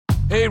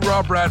Hey,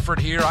 Rob Bradford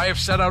here. I have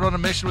set out on a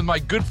mission with my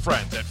good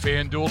friends at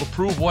FanDuel to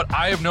prove what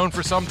I have known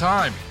for some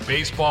time.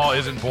 Baseball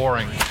isn't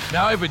boring.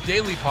 Now I have a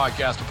daily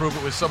podcast to prove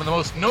it with some of the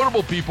most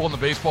notable people in the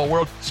baseball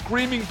world,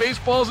 screaming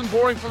baseball isn't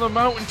boring from the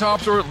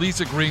mountaintops, or at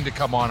least agreeing to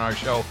come on our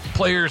show.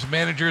 Players,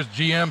 managers,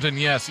 GMs, and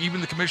yes, even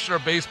the commissioner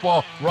of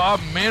baseball, Rob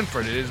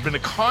Manfred. It has been a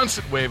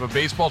constant wave of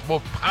baseball's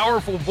most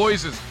powerful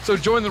voices. So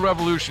join the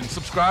revolution.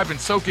 Subscribe and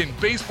soak in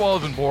Baseball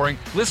Isn't Boring.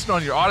 Listen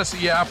on your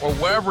Odyssey app or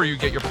wherever you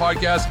get your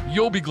podcasts.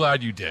 You'll be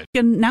glad you did.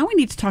 And now we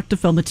need to talk to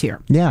Phil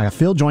Matier. Yeah,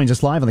 Phil joins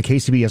us live on the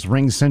KCBS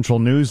Ring Central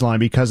Newsline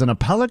because an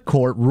appellate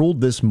court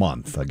ruled this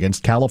month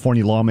against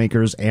California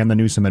lawmakers and the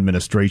Newsom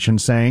administration,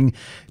 saying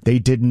they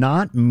did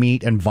not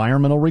meet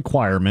environmental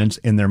requirements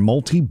in their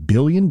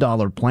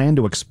multi-billion-dollar plan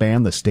to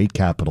expand the state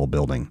capitol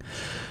building.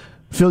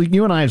 Phil,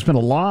 you and I have spent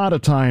a lot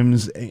of time in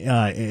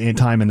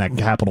that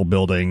Capitol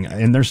building,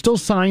 and there's still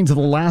signs of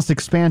the last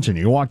expansion.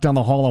 You walk down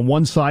the hall on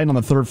one side on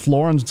the third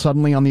floor, and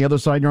suddenly on the other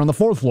side you're on the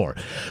fourth floor.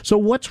 So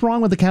what's wrong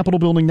with the Capitol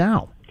building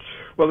now?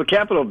 Well, the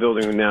Capitol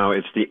building now,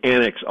 it's the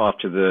annex off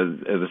to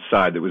the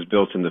side that was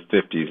built in the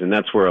 50s, and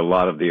that's where a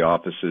lot of the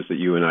offices that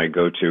you and I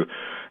go to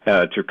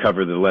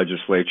cover the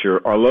legislature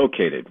are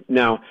located.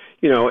 Now,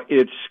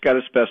 it's got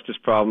asbestos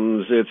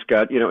problems. It's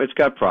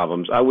got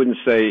problems. I wouldn't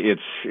say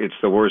it's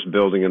the worst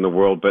building in the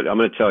world, but I'm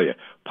going to tell you,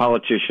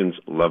 politicians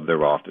love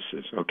their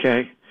offices,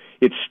 okay?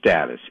 It's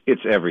status.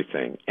 It's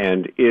everything.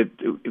 And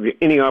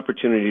any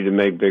opportunity to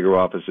make bigger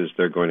offices,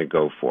 they're going to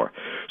go for.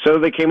 So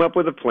they came up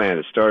with a plan.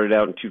 It started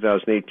out in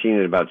 2018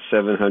 at about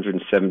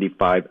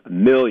 $775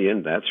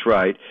 million, that's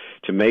right,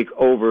 to make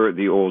over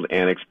the old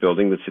annex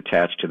building that's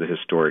attached to the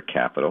historic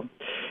Capitol.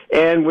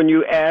 And when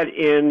you add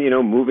in,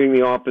 moving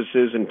the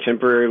offices and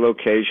temporary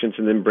locations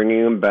and then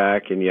bringing them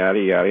back and yada,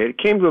 yada, it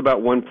came to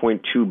about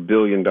 $1.2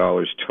 billion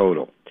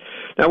total.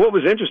 Now, what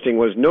was interesting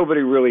was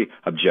nobody really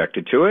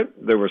objected to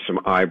it. There were some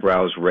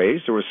eyebrows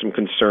raised. There were some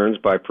concerns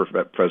by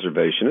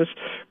preservationists,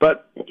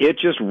 but it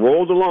just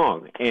rolled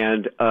along,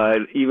 and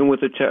even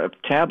with a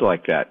tab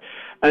like that,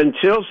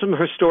 until some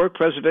historic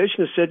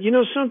preservationists said,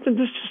 something,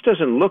 this just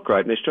doesn't look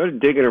right, and they started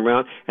digging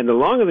around, and the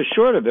long and the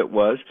short of it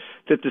was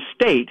that the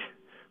state,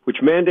 which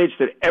mandates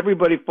that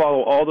everybody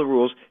follow all the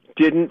rules,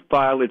 didn't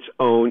file its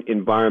own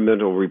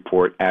environmental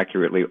report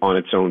accurately on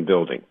its own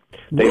building.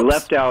 They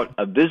left out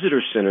a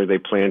visitor center they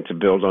planned to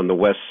build on the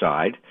west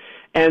side,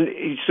 and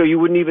so you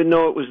wouldn't even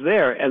know it was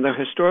there. And the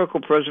historical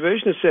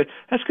preservationist said,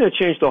 that's going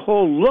to change the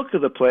whole look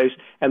of the place,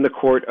 and the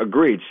court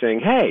agreed,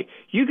 saying, hey,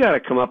 you got to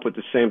come up with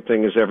the same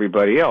thing as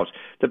everybody else.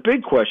 The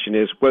big question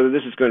is whether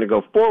this is going to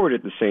go forward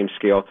at the same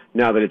scale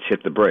now that it's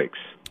hit the brakes.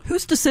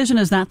 Whose decision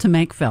is that to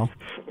make, Phil?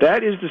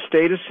 That is the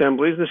state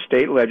assemblies, the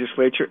state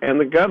legislature, and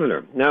the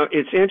governor. Now,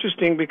 it's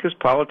interesting because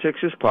politics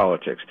is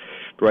politics.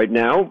 Right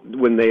now,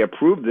 when they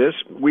approved this,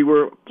 we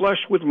were flush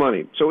with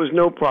money, so it was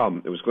no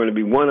problem. It was going to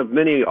be one of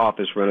many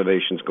office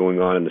renovations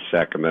going on in the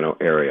Sacramento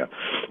area.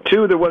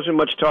 Two, there wasn't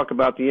much talk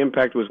about the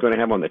impact it was going to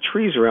have on the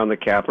trees around the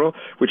Capitol,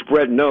 which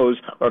Brett knows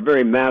are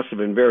very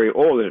massive and very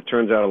old, and it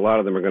turns out a lot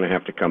of them are going to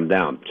have to come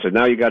down. So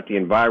now you got the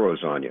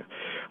enviros on you.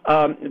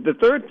 The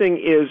third thing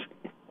is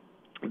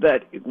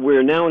that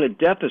we're now in a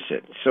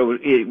deficit, so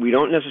we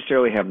don't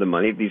necessarily have the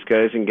money. These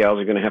guys and gals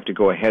are going to have to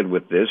go ahead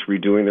with this,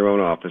 redoing their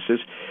own offices.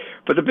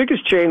 But the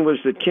biggest change was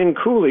that Ken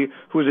Cooley,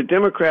 who was a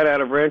Democrat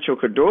out of Rancho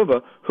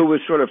Cordova, who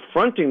was sort of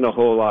fronting the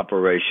whole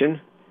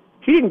operation,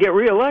 he didn't get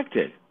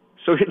reelected.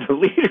 So the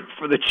leader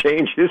for the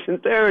change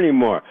isn't there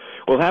anymore.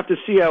 We'll have to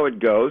see how it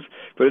goes,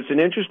 but it's an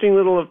interesting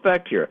little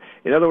effect here.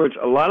 In other words,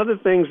 a lot of the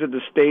things that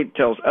the state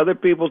tells other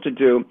people to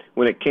do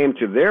when it came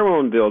to their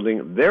own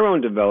building, their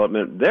own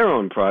development, their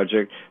own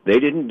project, they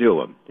didn't do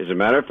them. As a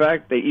matter of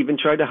fact, they even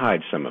tried to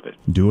hide some of it.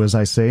 Do as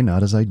I say,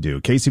 not as I do.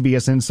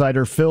 KCBS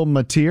insider Phil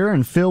Matier,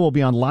 and Phil will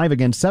be on live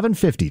again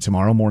 7:50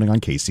 tomorrow morning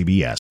on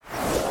KCBS.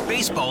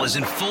 Baseball is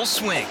in full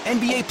swing.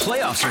 NBA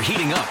playoffs are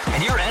heating up,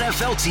 and your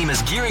NFL team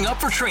is gearing up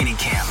for training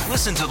camp.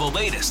 Listen to the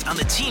latest on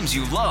the teams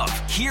you love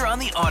here on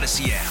the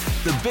Odyssey app.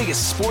 The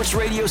biggest sports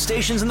radio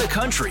stations in the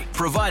country,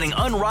 providing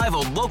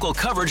unrivaled local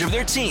coverage of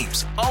their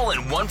teams, all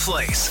in one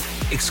place.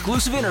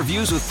 Exclusive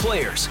interviews with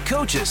players,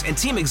 coaches, and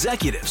team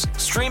executives,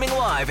 streaming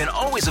live and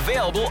always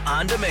available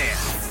on demand.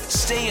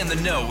 Stay in the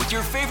know with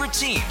your favorite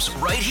teams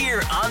right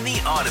here on the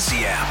Odyssey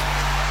app.